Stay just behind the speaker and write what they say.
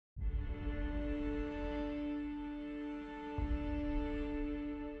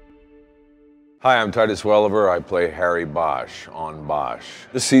Hi, I'm Titus Welliver. I play Harry Bosch on Bosch.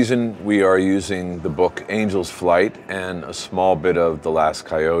 This season, we are using the book Angel's Flight and a small bit of The Last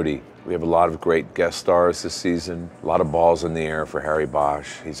Coyote. We have a lot of great guest stars this season, a lot of balls in the air for Harry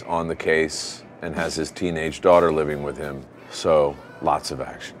Bosch. He's on the case and has his teenage daughter living with him, so lots of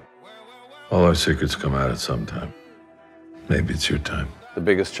action. All our secrets come out at some time. Maybe it's your time. The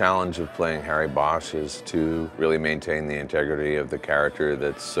biggest challenge of playing Harry Bosch is to really maintain the integrity of the character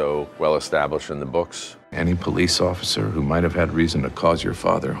that's so well established in the books. Any police officer who might have had reason to cause your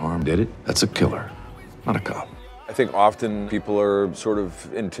father harm did it. That's a killer, not a cop. I think often people are sort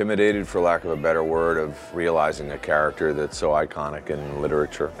of intimidated, for lack of a better word, of realizing a character that's so iconic in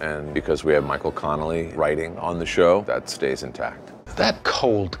literature. And because we have Michael Connelly writing on the show, that stays intact. That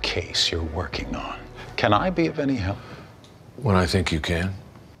cold case you're working on, can I be of any help? When I think you can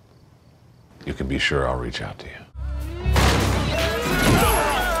be sure I'll reach out to you.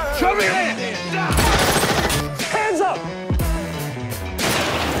 Show me your hands! Hands up!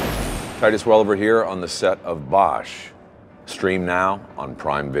 Titus Welliver here on the set of Bosch. Stream now on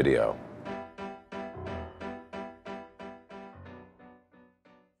Prime Video.